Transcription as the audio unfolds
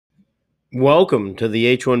Welcome to the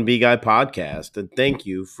H1B Guy podcast, and thank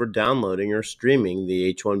you for downloading or streaming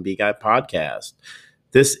the H1B Guy podcast.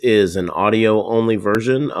 This is an audio-only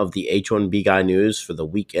version of the H1B Guy news for the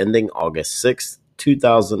week ending August 6th,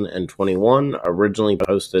 2021, originally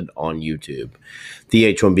posted on YouTube.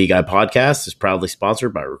 The H1B Guy podcast is proudly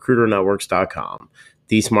sponsored by RecruiterNetworks.com,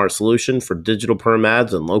 the smart solution for digital perm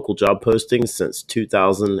ads and local job postings since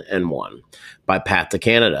 2001. By Path to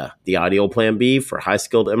Canada, the ideal plan B for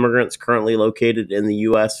high-skilled immigrants currently located in the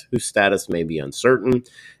U.S. whose status may be uncertain,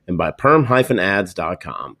 and by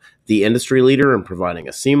perm-ads.com, the industry leader in providing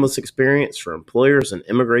a seamless experience for employers and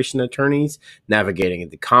immigration attorneys navigating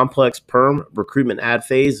the complex perm recruitment ad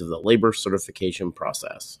phase of the labor certification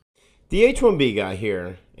process. The H1B Guy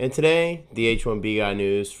here, and today, the H1B Guy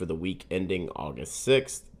news for the week ending August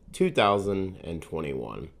 6th,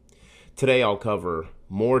 2021. Today I'll cover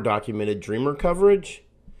more documented dreamer coverage,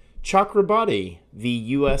 Chakrabati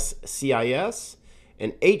v. USCIS,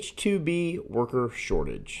 and H2B worker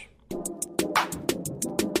shortage.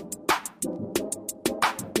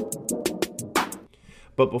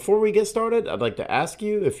 But before we get started, I'd like to ask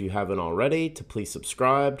you, if you haven't already, to please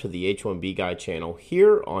subscribe to the H1B Guy channel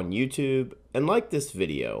here on YouTube and like this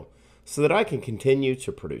video so that I can continue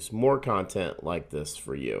to produce more content like this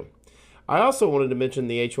for you. I also wanted to mention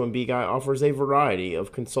the H1B Guy offers a variety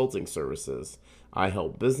of consulting services. I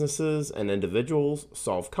help businesses and individuals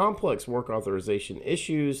solve complex work authorization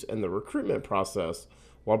issues and the recruitment process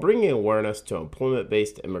while bringing awareness to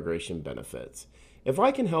employment-based immigration benefits. If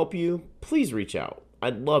I can help you, please reach out.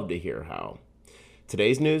 I'd love to hear how.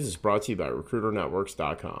 Today's news is brought to you by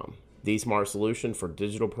RecruiterNetworks.com, the smart solution for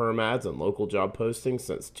digital perm ads and local job postings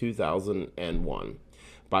since 2001.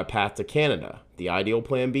 By Path to Canada, the ideal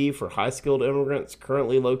plan B for high-skilled immigrants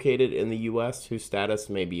currently located in the U.S. whose status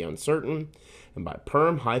may be uncertain, and by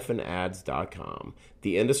perm-ads.com,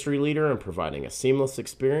 the industry leader in providing a seamless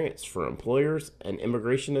experience for employers and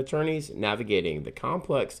immigration attorneys navigating the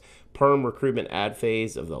complex perm recruitment ad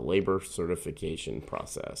phase of the labor certification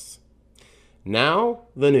process. Now,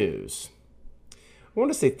 the news. I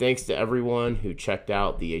want to say thanks to everyone who checked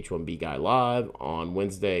out the H1B Guy Live on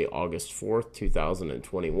Wednesday, August 4th,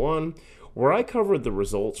 2021, where I covered the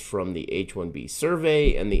results from the H1B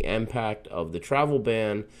survey and the impact of the travel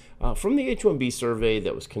ban from the H1B survey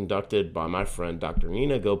that was conducted by my friend Dr.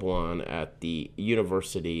 Nina Gopalan at the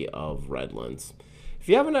University of Redlands. If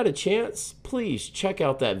you haven't had a chance, please check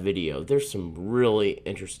out that video. There's some really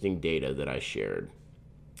interesting data that I shared.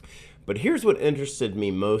 But here's what interested me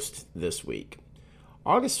most this week.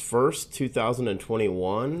 August 1st,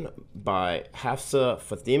 2021, by Hafsa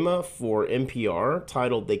Fatima for NPR,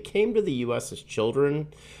 titled, "They Came to the U.S. as Children,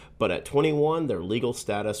 but at 21, their legal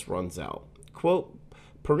status runs out." Quote,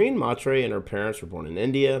 Pareen Matre and her parents were born in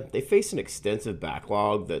India. They face an extensive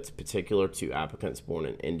backlog that's particular to applicants born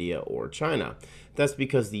in India or China. That's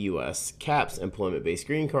because the U.S. caps employment-based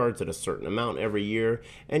green cards at a certain amount every year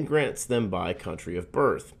and grants them by country of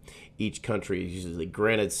birth. Each country is usually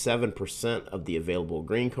granted 7% of the available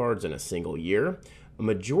green cards in a single year. A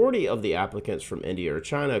majority of the applicants from India or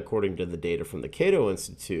China, according to the data from the Cato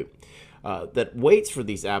Institute, that waits for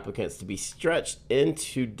these applicants to be stretched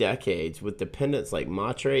into decades, with dependents like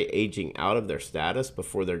Matre aging out of their status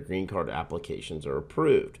before their green card applications are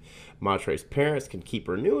approved. Matre's parents can keep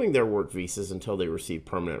renewing their work visas until they receive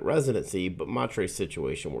permanent residency, but Matre's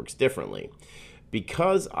situation works differently.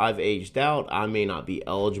 Because I've aged out, I may not be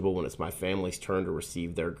eligible when it's my family's turn to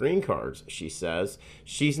receive their green cards, she says.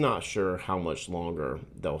 She's not sure how much longer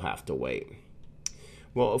they'll have to wait.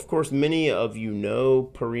 Well, of course, many of you know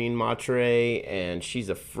Pareen Matre, and she's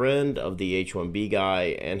a friend of the H1B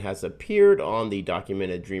Guy and has appeared on the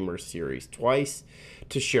Documented Dreamers series twice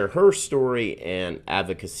to share her story and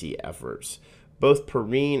advocacy efforts. Both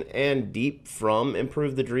Pareen and Deep from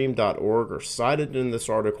ImproveTheDream.org are cited in this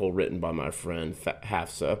article written by my friend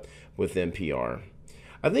Hafsa with NPR.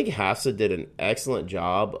 I think Hafsa did an excellent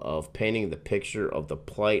job of painting the picture of the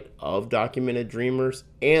plight of documented dreamers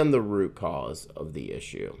and the root cause of the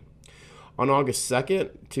issue. On August 2nd,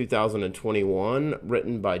 2021,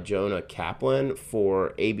 written by Jonah Kaplan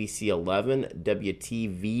for ABC 11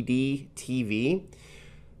 WTVD TV,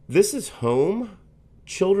 "This is Home.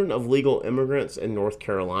 Children of legal immigrants in North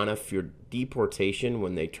Carolina fear deportation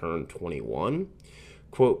when they turn 21.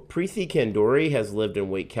 Quote, Preeti Kandori has lived in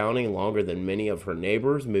Wake County longer than many of her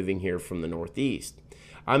neighbors, moving here from the Northeast.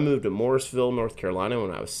 I moved to Morrisville, North Carolina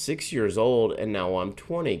when I was 6 years old, and now I'm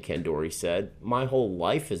 20, Kandori said. My whole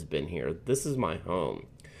life has been here. This is my home.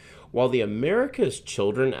 While the America's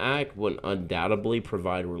Children Act would undoubtedly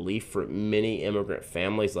provide relief for many immigrant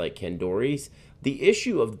families like Kandori's, The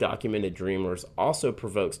issue of documented dreamers also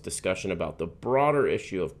provokes discussion about the broader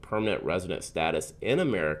issue of permanent resident status in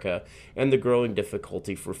America and the growing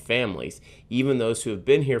difficulty for families, even those who have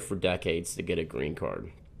been here for decades, to get a green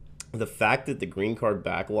card. The fact that the green card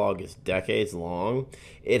backlog is decades long,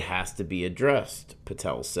 it has to be addressed,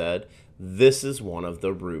 Patel said. This is one of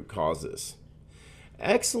the root causes.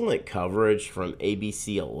 Excellent coverage from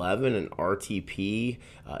ABC 11 and RTP,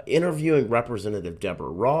 interviewing Representative Deborah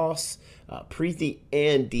Ross, Preeti,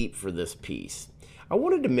 and Deep for this piece. I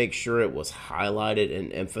wanted to make sure it was highlighted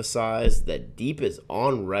and emphasized that Deep is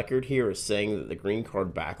on record here as saying that the green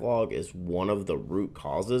card backlog is one of the root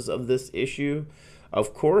causes of this issue.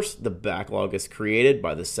 Of course, the backlog is created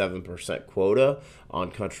by the 7% quota on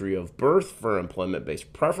country of birth for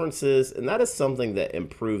employment-based preferences, and that is something that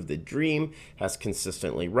Improve the Dream has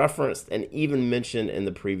consistently referenced and even mentioned in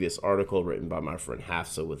the previous article written by my friend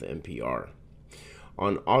Hafsa with NPR.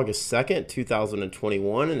 On August 2nd,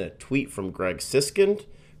 2021, in a tweet from Greg Siskind,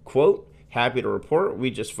 quote, "Happy to report we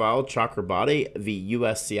just filed Chakrabati v.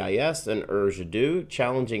 USCIS and Urjadu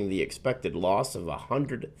challenging the expected loss of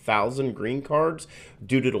 100,000 green cards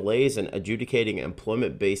due to delays in adjudicating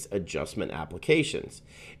employment-based adjustment applications.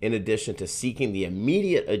 In addition to seeking the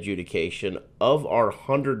immediate adjudication of our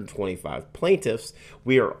 125 plaintiffs,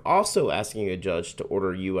 we are also asking a judge to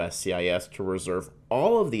order USCIS to reserve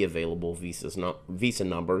all of the available visa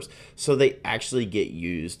numbers so they actually get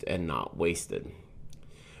used and not wasted."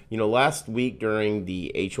 Last week during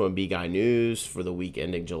the H1B Guy News for the week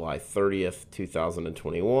ending July 30th,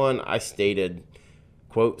 2021, I stated,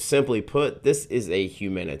 quote, "Simply put, this is a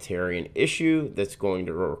humanitarian issue that's going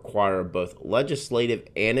to require both legislative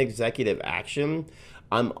and executive action.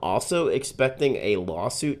 I'm also expecting a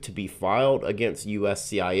lawsuit to be filed against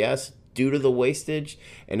USCIS due to the wastage,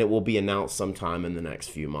 and it will be announced sometime in the next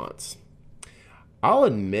few months." I'll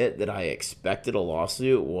admit that I expected a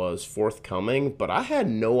lawsuit was forthcoming, but I had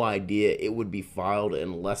no idea it would be filed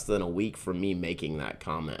in less than a week from me making that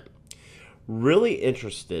comment. Really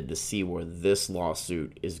interested to see where this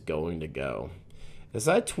lawsuit is going to go. As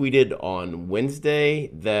I tweeted on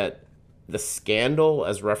Wednesday that the scandal,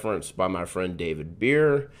 as referenced by my friend David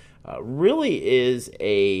Beer, really is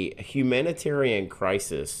a humanitarian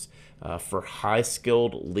crisis for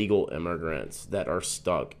high-skilled legal immigrants that are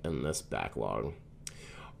stuck in this backlog.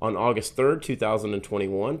 On August 3rd,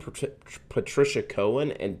 2021, Patricia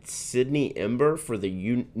Cohen and Sydney Ember for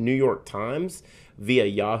the New York Times via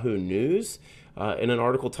Yahoo News, in an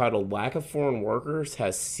article titled "Lack of Foreign Workers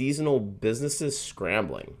Has Seasonal Businesses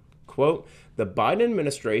Scrambling." Quote, "The Biden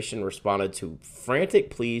administration responded to frantic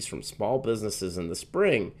pleas from small businesses in the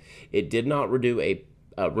spring. It did not renew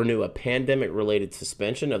a pandemic-related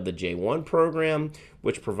suspension of the J-1 program,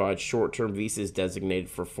 which provides short-term visas designated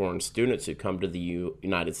for foreign students who come to the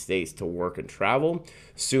United States to work and travel.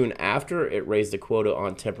 Soon after, it raised a quota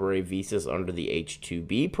on temporary visas under the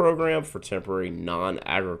H2B program for temporary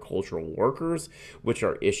non-agricultural workers, which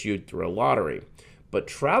are issued through a lottery. But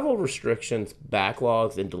travel restrictions,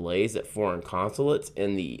 backlogs, and delays at foreign consulates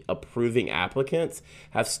and the approving applicants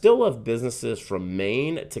have still left businesses from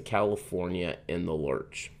Maine to California in the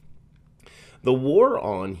lurch." The war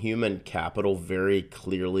on human capital very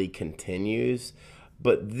clearly continues,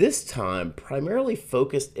 but this time primarily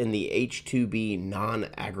focused in the H2B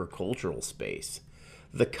non-agricultural space.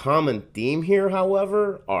 The common theme here,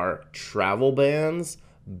 however, are travel bans,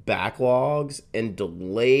 backlogs, and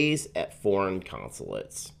delays at foreign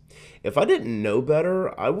consulates. If I didn't know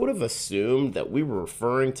better, I would have assumed that we were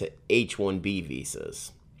referring to H1B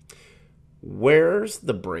visas. Where's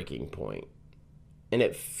the breaking point? And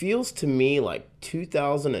it feels to me like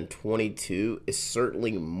 2022 is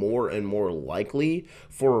certainly more and more likely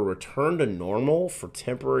for a return to normal for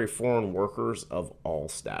temporary foreign workers of all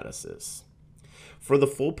statuses. For the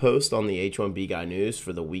full post on the H1B Guy News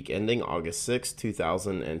for the week ending August 6,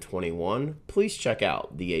 2021, please check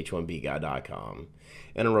out theh1bguy.com.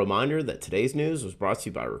 And a reminder that today's news was brought to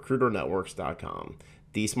you by RecruiterNetworks.com,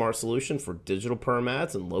 the smart solution for digital perm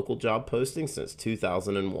ads and local job postings since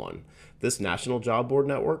 2001. This national job board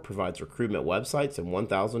network provides recruitment websites in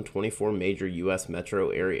 1,024 major U.S. metro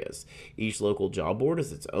areas. Each local job board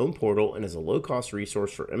is its own portal and is a low-cost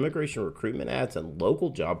resource for immigration recruitment ads and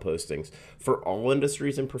local job postings for all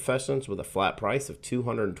industries and professions with a flat price of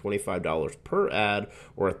 $225 per ad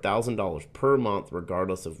or $1,000 per month,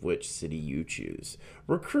 regardless of which city you choose.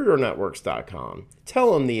 RecruiterNetworks.com.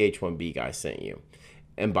 Tell them the H1B guy sent you.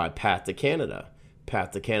 And by Path to Canada.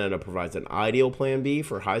 Path to Canada provides an ideal plan B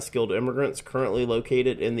for high-skilled immigrants currently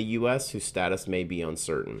located in the U.S. whose status may be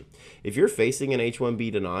uncertain. If you're facing an H-1B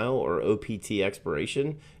denial or OPT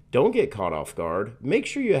expiration, Don't get caught off guard. Make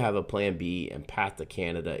sure you have a plan B and Path to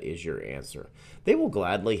Canada is your answer. They will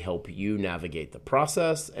gladly help you navigate the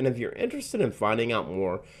process, and if you're interested in finding out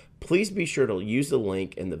more, please be sure to use the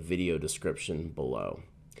link in the video description below.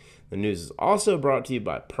 The news is also brought to you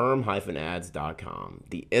by perm-ads.com,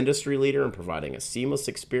 the industry leader in providing a seamless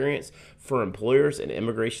experience for employers and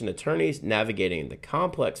immigration attorneys navigating the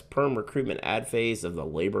complex perm recruitment ad phase of the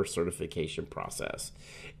labor certification process.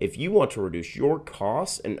 If you want to reduce your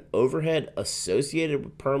costs and overhead associated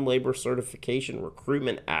with perm labor certification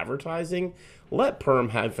recruitment advertising, let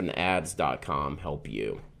perm-ads.com help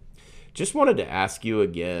you. Just wanted to ask you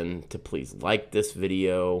again to please like this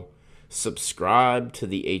video, subscribe to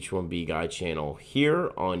the H1B Guy channel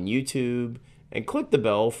here on YouTube, and click the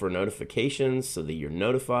bell for notifications so that you're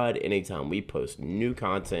notified anytime we post new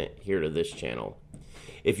content here to this channel.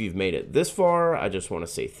 If you've made it this far, I just want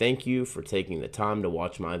to say thank you for taking the time to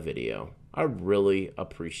watch my video. I really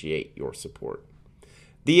appreciate your support.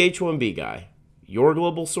 The H1B Guy, your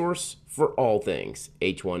global source for all things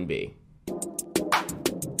H1B.